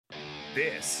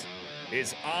This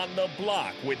is On the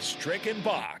Block with Strick and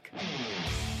Bach.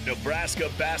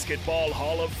 Nebraska Basketball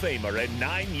Hall of Famer and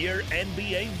 9-year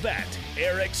NBA vet,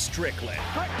 Eric Strickland.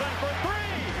 Strickland for three!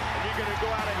 And you're going to go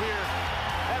out of here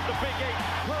as the Big 8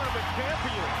 tournament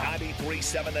champion.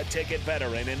 93.7 The Ticket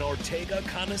veteran and Ortega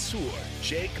connoisseur,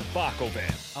 Jake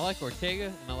Bakoven. I like Ortega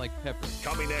and I like Pepper.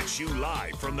 Coming at you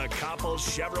live from the Coppel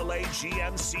Chevrolet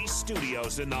GMC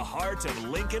studios in the heart of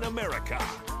Lincoln, America.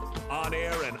 On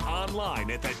air and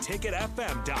online at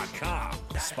theticketfm.com.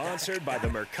 Sponsored by the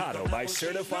Mercado by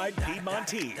Certified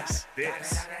Piedmontese.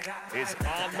 This is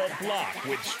On the Block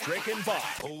with Strick and Bach.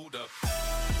 Hold up.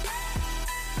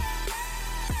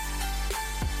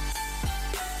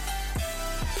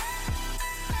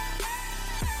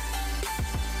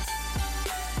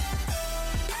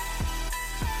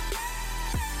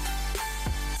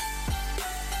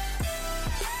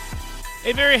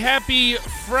 A very happy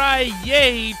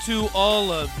Friday to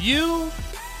all of you.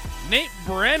 Nate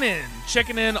Brennan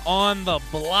checking in on the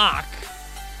block.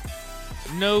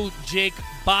 No Jake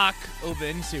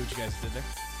Bakoven. See what you guys did there.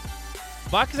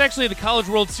 Bach is actually the College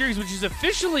World Series, which is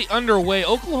officially underway.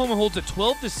 Oklahoma holds a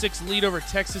 12-6 lead over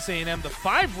Texas A&M. The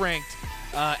 5-ranked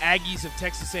Aggies of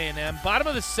Texas A&M. Bottom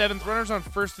of the 7th, runners on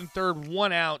first and third,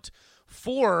 1 out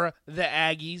for the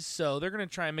Aggies, so they're going to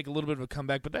try and make a little bit of a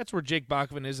comeback, but that's where Jake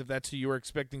Bakoven is if that's who you were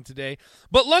expecting today.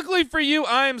 But luckily for you,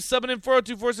 I am subbing in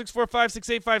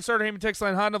 402-464-5685, Starter Heyman text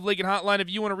line, Honda of Lincoln hotline if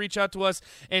you want to reach out to us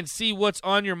and see what's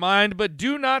on your mind. But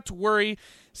do not worry,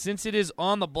 since it is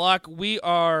on the block, we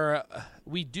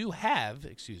do have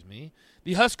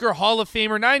the Husker Hall of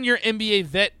Famer, 9-year NBA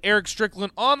vet Eric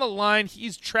Strickland on the line.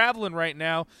 He's traveling right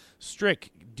now.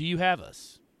 Strick, do you have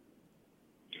us?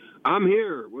 I'm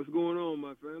here. What's going on,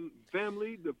 my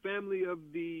family? The family of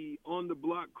the On the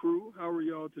Block crew. How are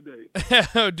y'all today?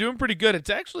 Doing pretty good.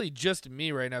 It's actually just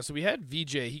me right now. So we had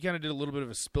VJ. He kind of did a little bit of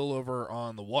a spillover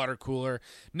on the water cooler.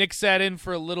 Nick sat in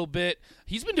for a little bit.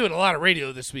 He's been doing a lot of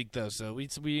radio this week, though, so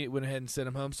we went ahead and sent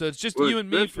him home. So it's just you and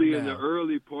me for now. Especially in the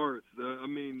early parts.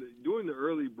 Doing the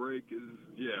early break is,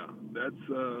 that's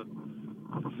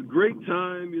it's a great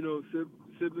time,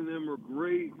 sipping them are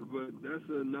great, but that's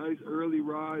a nice early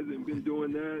rise and been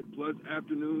doing that, plus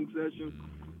afternoon session.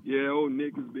 Yeah, old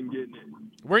Nick has been getting it.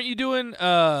 Weren't you doing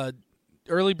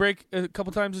early break a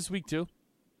couple times this week, too?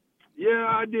 Yeah,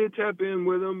 I did tap in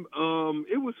with him.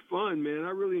 It was fun, man.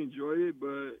 I really enjoyed it,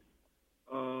 but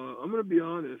I'm going to be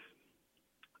honest.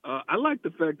 I like the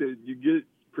fact that you get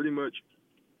pretty much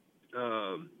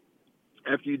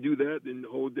after you do that, then the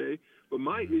whole day. But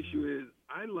my issue is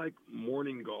I like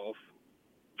morning golf.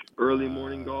 Early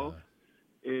morning golf,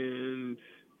 and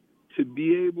to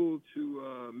be able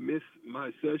to miss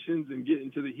my sessions and get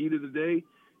into the heat of the day,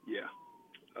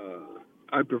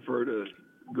 I prefer to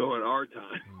go at our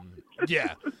time.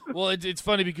 Yeah. Well, it's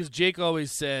funny because Jake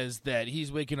always says that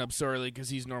he's waking up so early because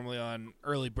he's normally on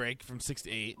early break from 6 to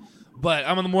 8. But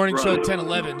I'm on the morning show at 10,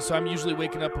 11, so I'm usually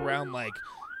waking up around like,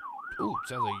 ooh,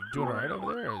 sounds like you're doing all right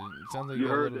over there. It sounds like you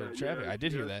got a little bit of traffic. I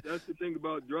did hear that. That's the thing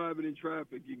about driving in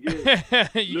traffic. You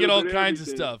get you get all kinds of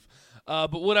stuff.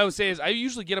 But what I would say is I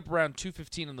usually get up around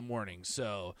 2:15 in the morning,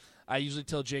 so I usually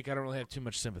tell Jake I don't really have too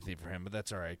much sympathy for him, but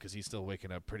that's all right because he's still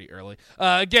waking up pretty early.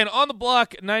 Again, on the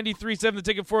block, 93.7 The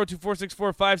Ticket,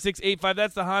 402-464-5685.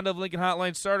 That's the Honda of Lincoln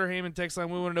hotline. Starter Heyman text line.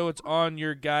 We want to know what's on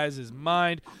your guys'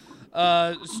 mind.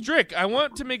 Strick, I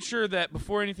want to make sure that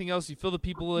before anything else, you fill the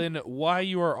people in why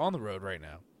you are on the road right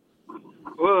now.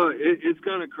 Well, it's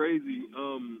kind of crazy.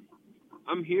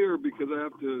 I'm here because I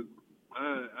have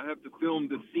to film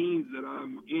the scenes that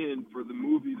I'm in for the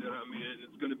movie that I'm in.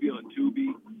 It's going to be on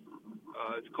Tubi.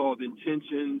 It's called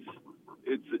Intentions.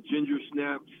 It's a Ginger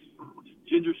Snap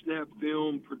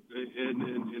film,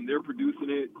 and they're producing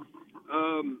it.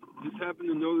 Just happened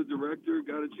to know the director,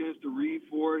 got a chance to read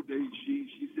for it.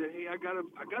 She said, "Hey, I got a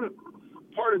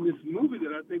part of this movie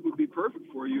that I think would be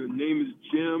perfect for you." Her name is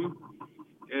Jim,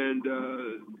 and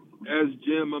as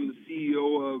Jim, I'm the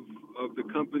CEO of the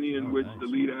company in which the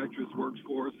lead actress works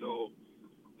for. So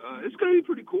it's gonna be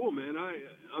pretty cool, man.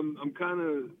 I'm kind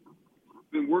of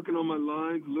been working on my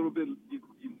lines a little bit,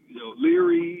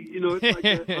 leery. It's like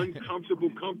that uncomfortable,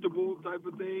 comfortable type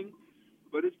of thing.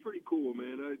 But it's pretty cool,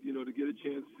 man. To get a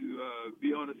chance to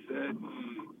be on a set and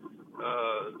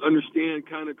understand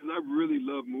because I really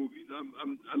love movies.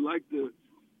 I like to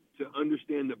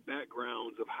understand the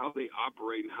backgrounds of how they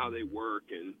operate and how they work,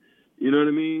 and You know what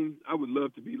I mean? I would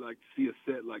love to see a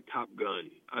set like Top Gun.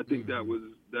 I think that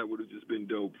would have just been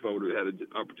dope if I would have had an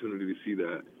opportunity to see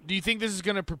that. Do you think this is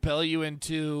going to propel you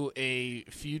into a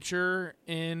future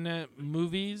in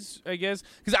movies, I guess?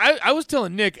 Because I was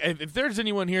telling Nick, if there's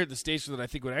anyone here at the station that I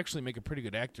think would actually make a pretty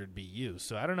good actor, it'd be you.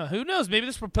 So I don't know. Who knows? Maybe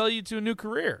this will propel you to a new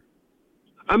career.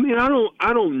 I mean, I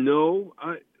don't know.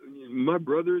 My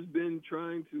brother's been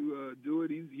trying to do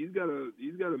it. He's got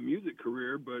a music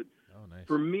career, but nice.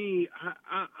 For me,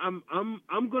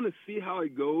 I'm gonna see how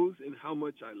it goes and how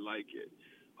much I like it.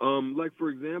 Like for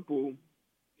example,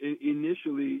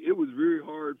 initially it was very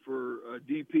hard for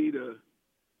DP to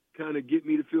kind of get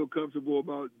me to feel comfortable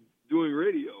about doing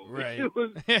radio. Right.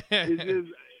 It's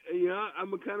just,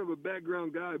 I'm a kind of a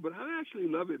background guy, but I actually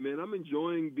love it, man. I'm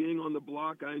enjoying being on the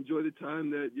block. I enjoy the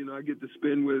time that I get to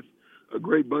spend with a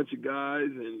great bunch of guys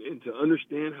and to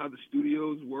understand how the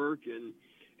studios work and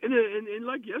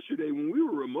like yesterday when we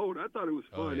were remote, I thought it was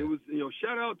fun. Oh, yeah. It was,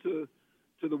 shout out to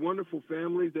the wonderful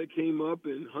families that came up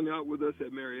and hung out with us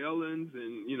at Mary Ellen's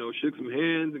and, shook some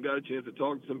hands and got a chance to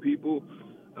talk to some people,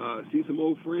 see some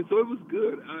old friends. So it was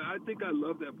good. I think I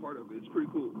love that part of it. It's pretty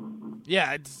cool.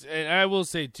 Yeah, and I will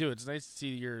say, too, it's nice to see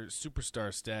your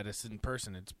superstar status in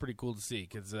person. It's pretty cool to see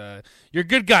because you're a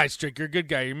good guy, Strick. You're a good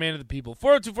guy. You're a man of the people.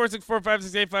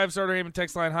 402-464-5685, Starter Heyman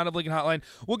text line, Honda Blinken hotline.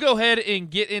 We'll go ahead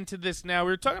and get into this now.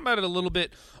 We were talking about it a little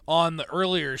bit on the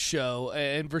earlier show,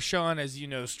 and Vershawn, as you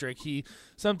know, Strick, he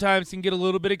sometimes can get a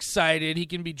little bit excited. He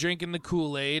can be drinking the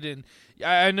Kool-Aid, and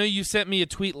I know you sent me a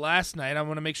tweet last night. I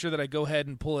want to make sure that I go ahead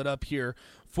and pull it up here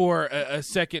for a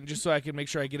second just so I can make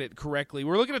sure I get it correctly.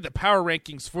 We're looking at the power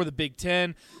rankings for the Big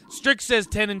Ten. Strick says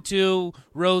 10-2,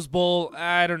 Rose Bowl.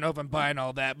 I don't know if I'm buying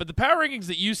all that. But the power rankings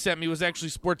that you sent me was actually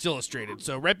Sports Illustrated,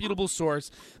 so reputable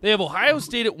source. They have Ohio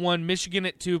State at 1, Michigan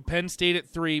at 2, Penn State at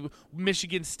 3,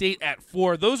 Michigan State at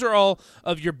 4. Those are all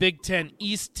of your Big Ten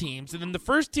East teams. And then the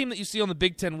first team that you see on the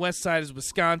Big Ten West side is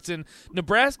Wisconsin.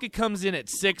 Nebraska comes in at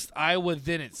 6th, Iowa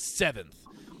then at 7th.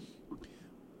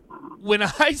 When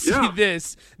I see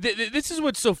this, this is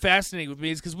what's so fascinating with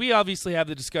me is because we obviously have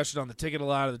the discussion on the ticket a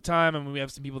lot of the time. I mean, we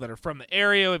have some people that are from the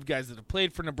area. We have guys that have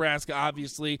played for Nebraska,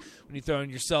 obviously, when you throw in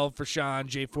yourself, Vershawn,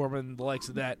 Jay Foreman, the likes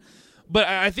of that. But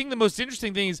I think the most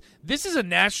interesting thing is this is a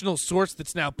national source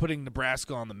that's now putting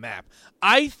Nebraska on the map.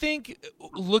 I think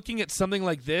looking at something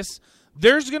like this,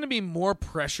 there's going to be more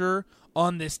pressure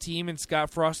on this team and Scott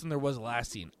Frost than there was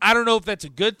last season. I don't know if that's a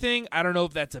good thing. I don't know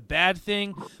if that's a bad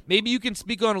thing. Maybe you can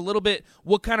speak on a little bit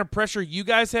what kind of pressure you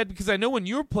guys had, because I know when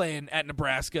you were playing at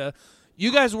Nebraska,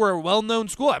 you guys were a well-known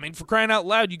school. I mean, for crying out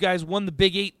loud, you guys won the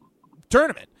Big 8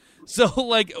 tournament. So,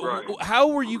 How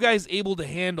were you guys able to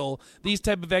handle these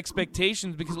type of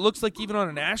expectations? Because it looks like even on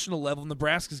a national level,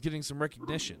 Nebraska's getting some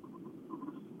recognition.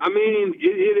 I mean,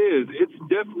 it is. It's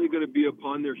definitely going to be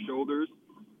upon their shoulders.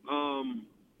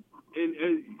 And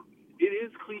it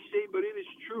is cliche, but it is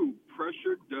true.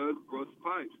 Pressure does bust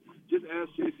pipes. Just ask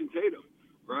Jason Tatum,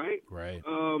 right? Right.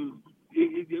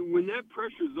 When that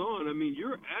pressure's on, I mean,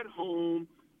 you're at home.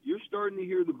 You're starting to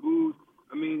hear the boos.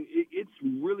 I mean, it's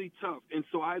really tough. And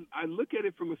so I look at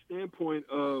it from a standpoint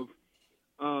of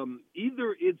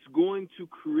either it's going to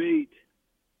create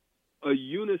a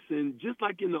unison, just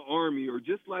like in the Army or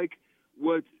just like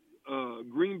what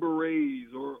Green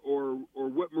Berets or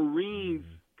what Marines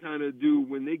kind of do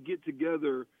when they get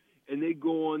together and they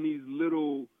go on these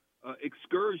little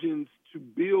excursions to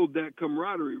build that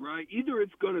camaraderie, right? Either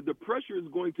the pressure is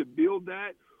going to build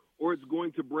that or it's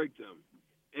going to break them.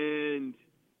 And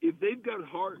if they've got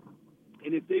heart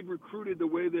and if they've recruited the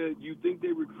way that you think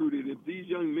they recruited, if these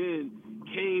young men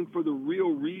came for the real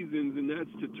reasons, and that's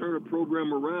to turn a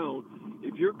program around,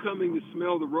 if you're coming to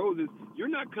smell the roses, you're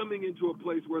not coming into a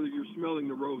place where you're smelling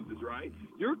the roses, right?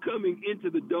 You're coming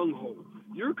into the dung hole.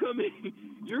 You're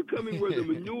coming where the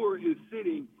manure is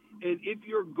sitting. And if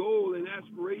your goal and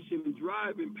aspiration and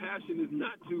drive and passion is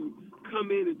not to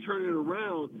come in and turn it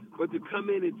around, but to come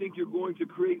in and think you're going to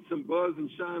create some buzz and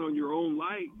shine on your own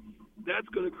light, that's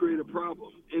going to create a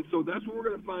problem. And so that's what we're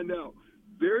going to find out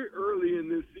very early in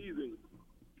this season,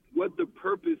 what the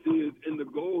purpose is and the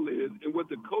goal is and what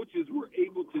the coaches were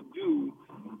able to do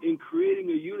in creating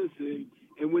a unison.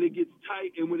 And when it gets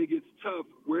tight and when it gets tough,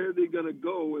 where are they going to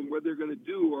go and what they're going to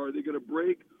do? Or are they going to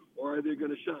break or are they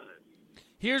going to shine?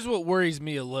 Here's what worries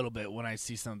me a little bit when I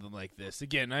see something like this.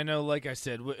 Again, I know, like I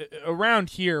said, around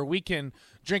here we can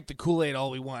drink the Kool-Aid all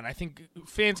we want. I think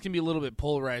fans can be a little bit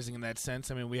polarizing in that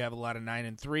sense. I mean, we have a lot of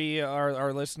 9-3,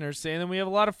 our listeners saying, and we have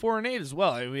a lot of 4-8 as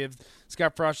well. I mean, we have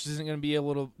Scott Frost isn't going to be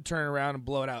able to turn around and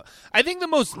blow it out. I think the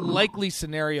most likely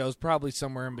scenario is probably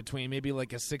somewhere in between, maybe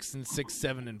like a 6-6,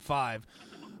 7-5.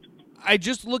 I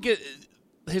just look at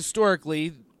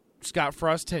historically, Scott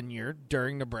Frost's tenure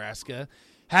during Nebraska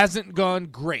hasn't gone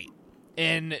great.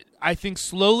 And I think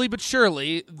slowly but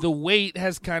surely, the weight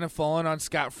has kind of fallen on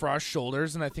Scott Frost's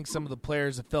shoulders, and I think some of the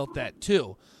players have felt that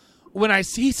too. When I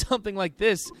see something like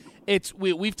this,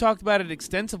 we've talked about it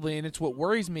extensively, and it's what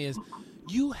worries me is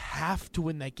you have to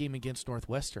win that game against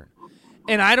Northwestern.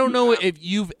 And I don't know if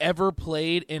you've ever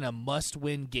played in a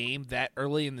must-win game that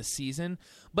early in the season,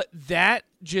 but that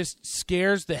just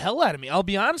scares the hell out of me. I'll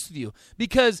be honest with you,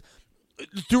 because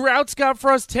throughout Scott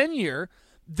Frost's tenure,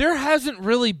 there hasn't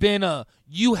really been a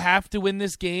you have to win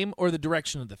this game or the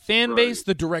direction of the fan base,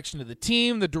 the direction of the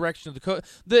team, the direction of the coach.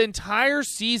 The entire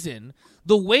season,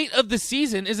 the weight of the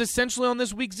season is essentially on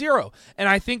this week 0. And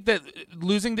I think that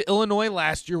losing to Illinois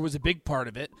last year was a big part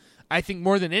of it. I think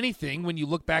more than anything, when you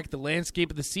look back at the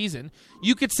landscape of the season,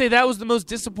 you could say that was the most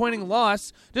disappointing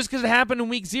loss just because it happened in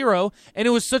week 0, and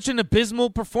it was such an abysmal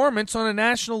performance on a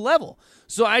national level.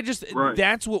 So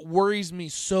that's what worries me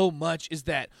so much is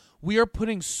that we are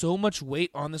putting so much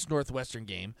weight on this Northwestern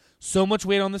game, so much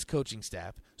weight on this coaching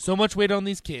staff, so much weight on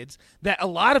these kids, that a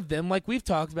lot of them, like we've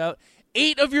talked about,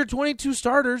 8 of your 22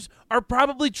 starters are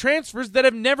probably transfers that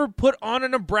have never put on a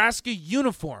Nebraska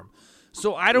uniform.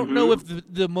 So I don't know if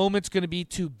the moment's going to be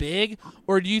too big,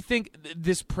 or do you think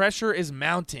this pressure is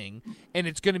mounting and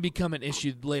it's going to become an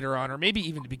issue later on, or maybe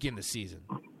even to begin the season?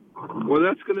 Well,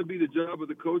 that's going to be the job of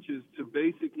the coaches to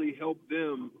basically help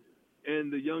them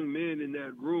and the young men in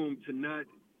that room to not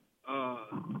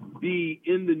be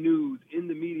in the news, in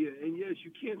the media. And yes,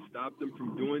 you can't stop them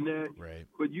from doing that. Right.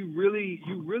 But you really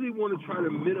want to try to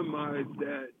minimize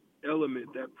that element,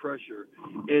 that pressure,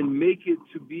 and make it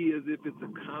to be as if it's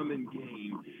a common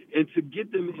game, and to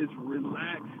get them as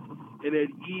relaxed and at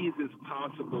ease as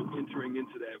possible entering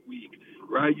into that week.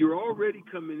 Right? You're already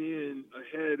coming in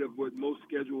ahead of what most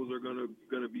schedules are going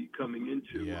to be coming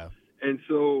into. Yeah. And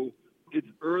so it's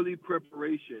early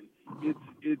preparation.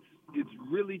 It's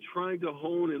really trying to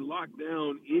hone and lock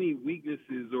down any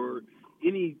weaknesses or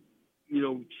any,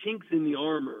 chinks in the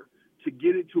armor to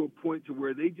get it to a point to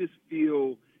where they just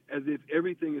feel as if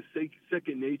everything is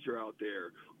second nature out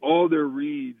there. All their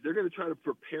reads, they're going to try to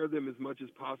prepare them as much as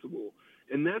possible.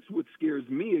 And that's what scares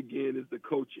me again is the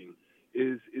coaching,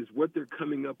 is what they're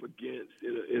coming up against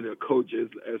in a coach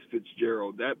as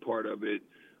Fitzgerald. That part of it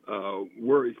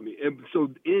worries me. And so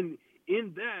in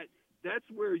that's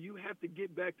where you have to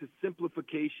get back to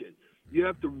simplification. You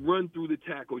have to run through the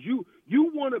tackles. You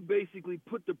want to basically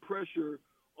put the pressure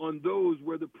on those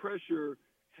where the pressure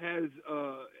has,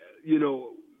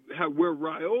 where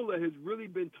Raiola has really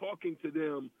been talking to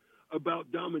them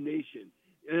about domination.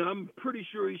 And I'm pretty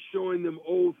sure he's showing them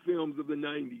old films of the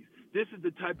 90s. This is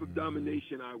the type of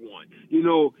domination I want,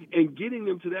 and getting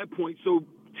them to that point. So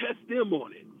test them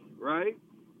on it, right?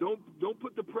 Don't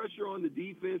put the pressure on the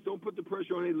defense. Don't put the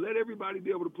pressure on it. Let everybody be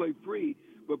able to play free,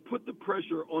 but put the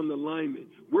pressure on the linemen.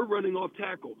 We're running off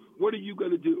tackle. What are you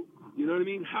going to do? You know what I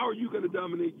mean? How are you going to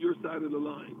dominate your side of the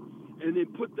line? And then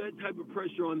put that type of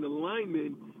pressure on the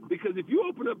linemen, because if you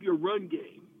open up your run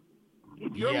game,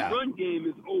 if your run game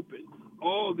is open,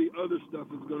 all the other stuff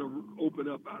is going to open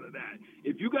up out of that.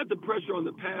 If you got the pressure on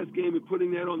the pass game and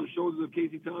putting that on the shoulders of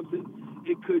Casey Thompson,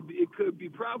 it could be a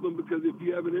problem, because if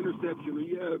you have an interception or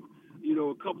you have,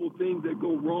 a couple of things that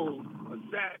go wrong, a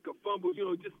sack, a fumble,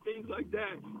 just things like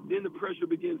that, then the pressure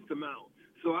begins to mount.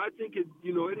 So I think it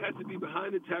has to be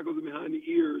behind the tackles and behind the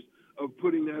ears of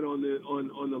putting that on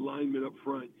the linemen up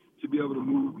front to be able to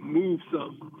move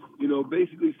some,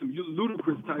 basically some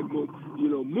ludicrous type move,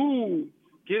 move.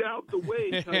 Get out the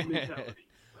way type mentality.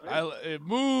 Right?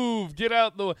 Move, get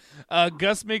out the way.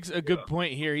 Gus makes a good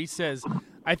point here. He says,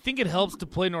 I think it helps to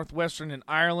play Northwestern in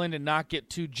Ireland and not get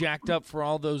too jacked up for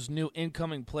all those new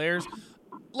incoming players.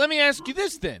 Let me ask you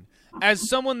this then. As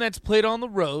someone that's played on the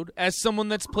road, as someone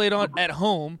that's played at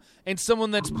home, and someone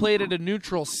that's played at a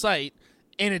neutral site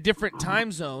in a different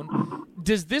time zone,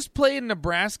 does this play in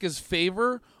Nebraska's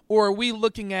favor, or are we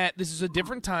looking at this is a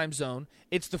different time zone,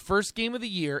 it's the first game of the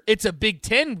year, it's a Big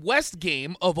Ten West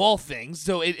game of all things,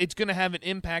 so it's going to have an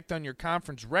impact on your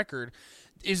conference record.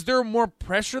 Is there more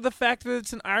pressure the fact that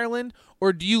it's in Ireland,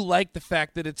 or do you like the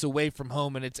fact that it's away from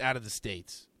home and it's out of the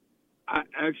States? I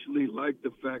actually like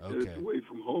the fact that it's away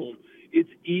from home. It's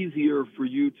easier for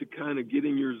you to kind of get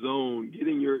in your zone, get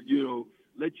in your,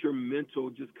 let your mental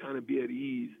just kind of be at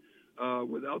ease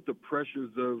without the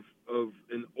pressures of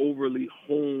an overly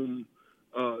home,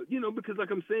 because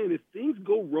like I'm saying, if things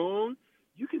go wrong,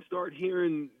 you can start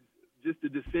hearing just the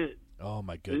dissent. Oh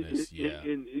my goodness,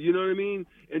 and you know what I mean?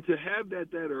 And to have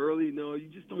that early, no, you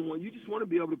just don't want. You just want to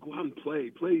be able to go out and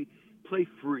play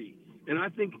free. And I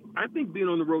think being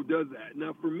on the road does that.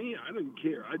 Now, for me, I don't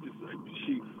care.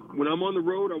 When I'm on the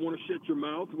road, I want to shut your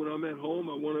mouth. When I'm at home,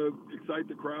 I want to excite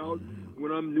the crowd.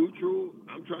 When I'm neutral,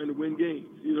 I'm trying to win games.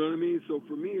 You know what I mean? So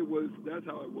for me, that's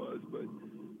how it was.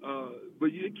 But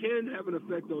it can have an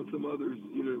effect on some others,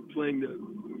 you know,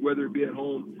 whether it be at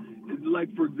home. It's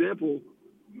like, for example,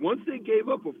 once they gave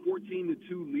up a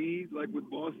 14-2 lead, like with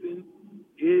Boston,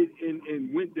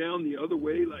 and went down the other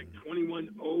way, like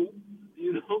 21-0,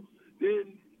 you know,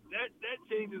 then that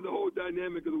changes the whole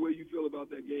dynamic of the way you feel about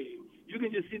that game. You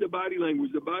can just see the body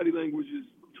language. The body language is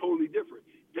totally different.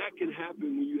 That can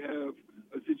happen when you have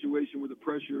a situation where the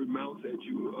pressure mounts at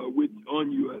you,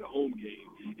 on you at a home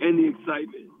game, and the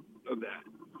excitement of that.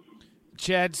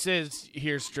 Chad says,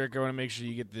 here, Strick, I want to make sure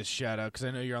you get this shout-out because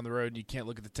I know you're on the road and you can't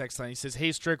look at the text line. He says,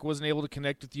 hey, Strick, wasn't able to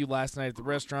connect with you last night at the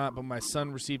restaurant, but my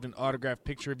son received an autographed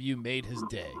picture of you, made his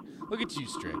day. Look at you,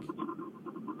 Strick.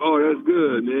 Oh, that's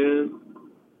good, man.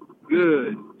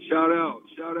 Good. Shout out.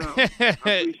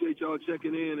 I appreciate y'all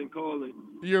checking in and calling.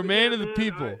 You're a man of the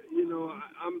people.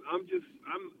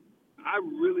 I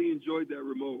really enjoyed that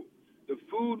remote. The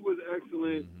food was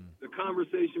excellent. Mm-hmm. The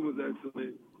conversation was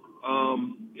excellent.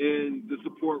 And the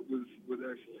support was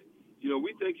excellent. You know,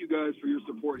 we thank you guys for your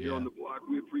support here on the block.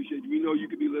 We appreciate you. We know you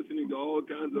could be listening to all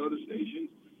kinds of other stations,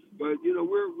 but, you know,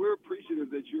 we're appreciative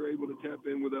that you're able to tap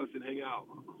in with us and hang out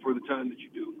for the time that you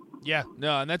do. Yeah,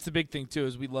 no, and that's the big thing, too,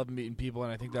 is we love meeting people,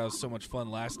 and I think that was so much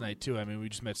fun last night, too. I mean, we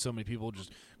just met so many people,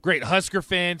 just great Husker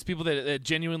fans, people that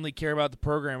genuinely care about the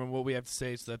program and what we have to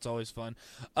say, so that's always fun.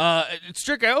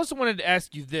 Strick, I also wanted to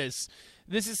ask you this.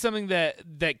 This is something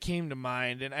that came to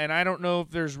mind, and I don't know if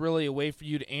there's really a way for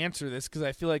you to answer this because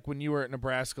I feel like when you were at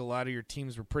Nebraska, a lot of your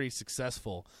teams were pretty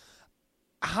successful.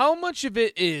 How much of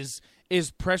it is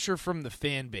pressure from the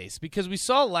fan base? Because we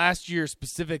saw last year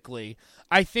specifically,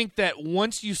 I think that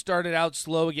once you started out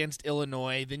slow against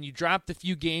Illinois, then you dropped a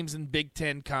few games in Big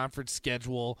Ten conference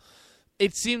schedule,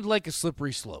 it seemed like a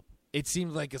slippery slope. It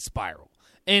seemed like a spiral.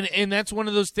 And that's one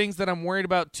of those things that I'm worried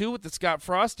about, too, with the Scott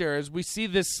Frost era, is we see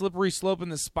this slippery slope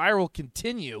and the spiral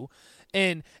continue,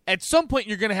 and at some point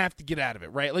you're going to have to get out of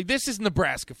it, right? Like, this is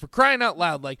Nebraska, for crying out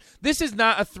loud. Like, this is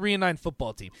not a 3-9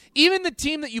 football team. Even the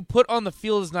team that you put on the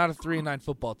field is not a 3-9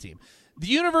 football team. The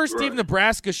University of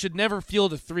Nebraska should never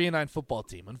field a 3-9 football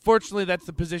team. Unfortunately, that's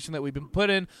the position that we've been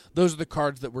put in. Those are the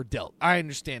cards that were dealt. I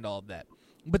understand all of that.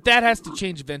 But that has to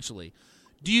change eventually.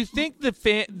 Do you think the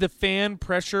fan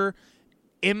pressure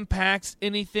impacts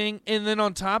anything? And then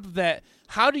on top of that,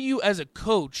 how do you as a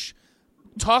coach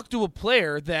talk to a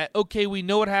player that, okay, we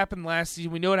know what happened last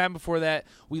season, we know what happened before that,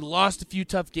 we lost a few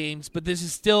tough games, but this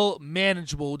is still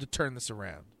manageable to turn this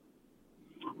around?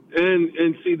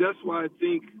 And see, that's why I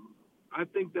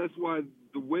think that's why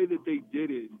the way that they did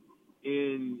it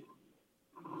in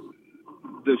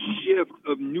the shift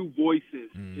of new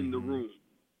voices in the room,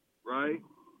 right?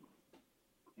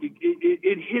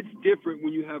 It hits different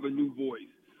when you have a new voice.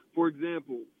 For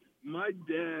example, my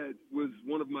dad was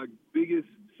one of my biggest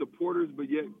supporters, but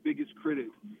yet biggest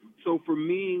critics. So for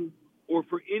me, or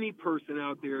for any person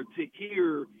out there, to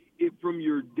hear it from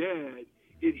your dad,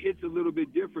 it hits a little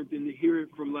bit different than to hear it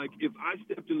from, like, if I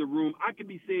stepped in the room, I could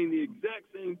be saying the exact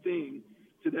same thing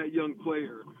to that young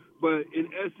player, but in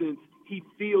essence, he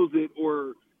feels it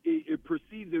or it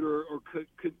perceives it or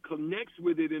connects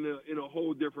with it in a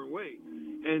whole different way.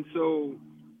 And so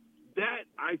that,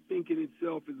 I think, in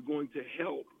itself is going to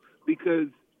help because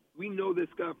we know that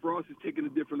Scott Frost is taking a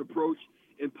different approach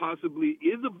and possibly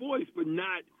is a voice, but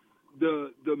not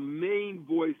the main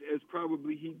voice as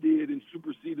probably he did and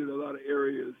superseded a lot of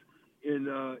areas in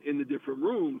the different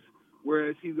rooms,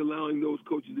 whereas he's allowing those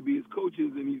coaches to be his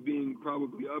coaches and he's being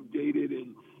probably updated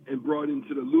and brought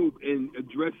into the loop and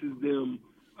addresses them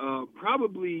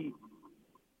probably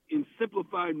in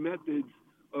simplified methods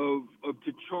of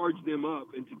to charge them up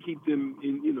and to keep them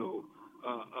in,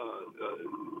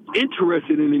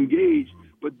 interested and engaged.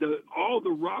 But all the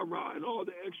rah-rah and all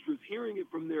the extras, hearing it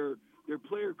from their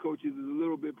player coaches is a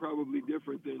little bit probably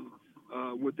different than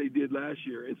what they did last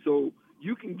year. And so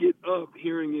you can get up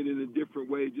hearing it in a different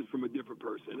way just from a different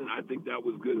person. And I think that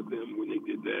was good of them when they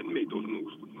did that and made those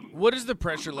moves. What is the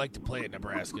pressure like to play at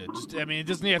Nebraska? It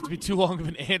doesn't have to be too long of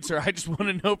an answer. I just want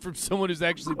to know from someone who's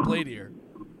actually played here.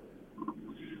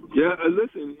 Yeah,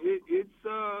 listen,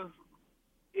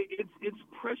 it's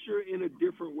pressure in a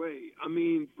different way. I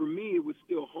mean, for me, it was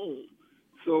still home.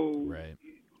 So right.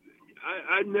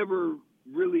 I never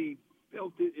really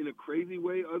felt it in a crazy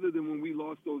way other than when we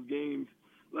lost those games.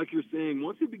 Like you're saying,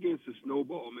 once it begins to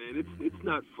snowball, man, it's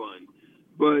not fun.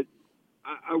 But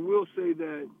I will say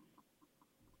that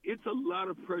it's a lot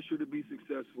of pressure to be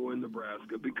successful in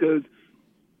Nebraska because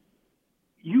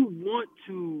you want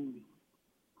to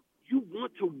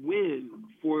win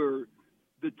for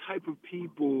the type of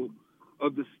people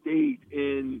of the state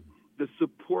and the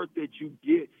support that you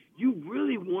get. You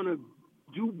really want to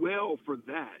do well for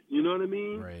that. You know what I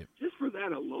mean? Right. Just for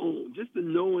that alone, just the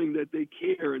knowing that they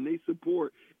care and they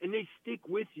support and they stick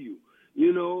with you.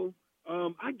 You know,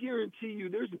 I guarantee you,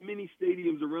 there's many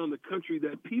stadiums around the country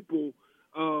that people,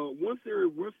 once they're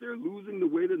losing the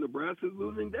way that Nebraska's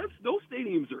losing, those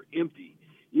stadiums are empty.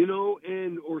 You know,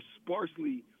 or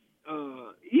sparsely,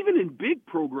 even in big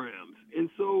programs. And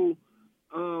so,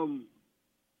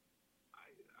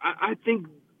 I think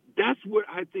that's what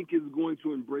I think is going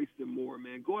to embrace them more,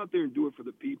 man. Go out there and do it for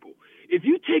the people. If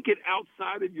you take it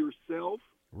outside of yourself,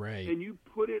 right, and you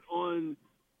put it on,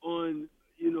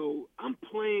 you know, I'm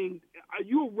playing.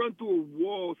 You'll run through a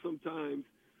wall sometimes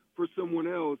for someone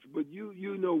else, but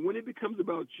you know, when it becomes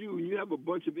about you and you have a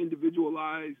bunch of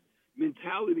individualized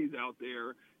mentalities out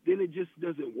there, then it just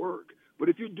doesn't work. But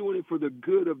if you're doing it for the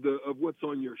good of what's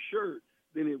on your shirt,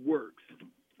 then it works.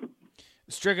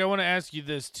 Strick, I want to ask you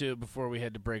this, too, before we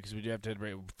head to break, because we do have to head to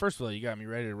break. First of all, you got me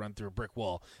ready to run through a brick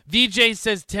wall. VJ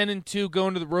says 10-2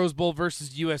 going to the Rose Bowl versus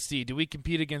USC. Do we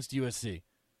compete against USC?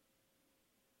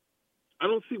 I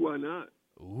don't see why not.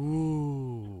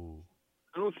 Ooh.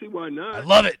 I don't see why not. I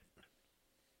love it.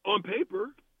 On paper.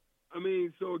 I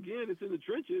mean, so, again, it's in the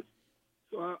trenches.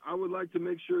 So I would like to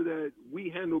make sure that we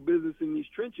handle business in these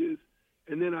trenches,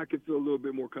 and then I could feel a little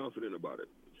bit more confident about it.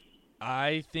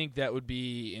 I think that would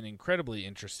be an incredibly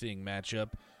interesting matchup.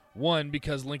 One,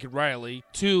 because Lincoln Riley.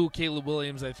 Two, Caleb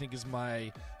Williams, I think, is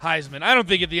my Heisman. I don't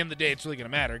think at the end of the day it's really going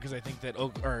to matter because I think that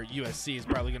USC is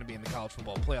probably going to be in the college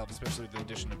football playoff, especially with the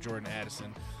addition of Jordan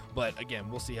Addison. But, again,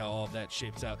 we'll see how all of that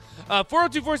shapes out.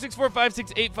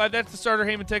 402-464-5685, that's the Starter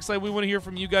Heyman text line. We want to hear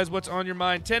from you guys what's on your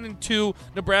mind. 10-2,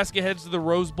 Nebraska heads to the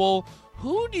Rose Bowl.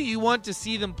 Who do you want to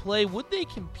see them play? Would they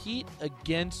compete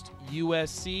against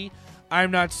USC? I'm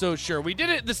not so sure. We did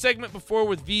it in the segment before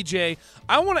with VJ.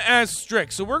 I want to ask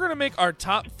Strick. So we're going to make our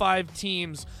top 5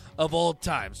 teams of all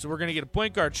time. So we're going to get a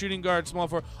point guard, shooting guard, small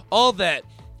forward, all that.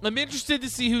 I'm interested to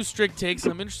see who Strick takes,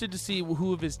 and I'm interested to see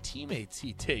who of his teammates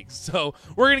he takes. So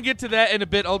we're going to get to that in a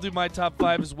bit. I'll do my top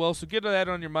 5 as well. So get that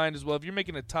on your mind as well. If you're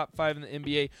making a top 5 in the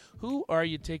NBA, who are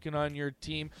you taking on your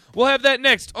team? We'll have that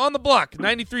next on the block.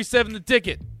 93.7 The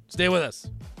Ticket. Stay with us.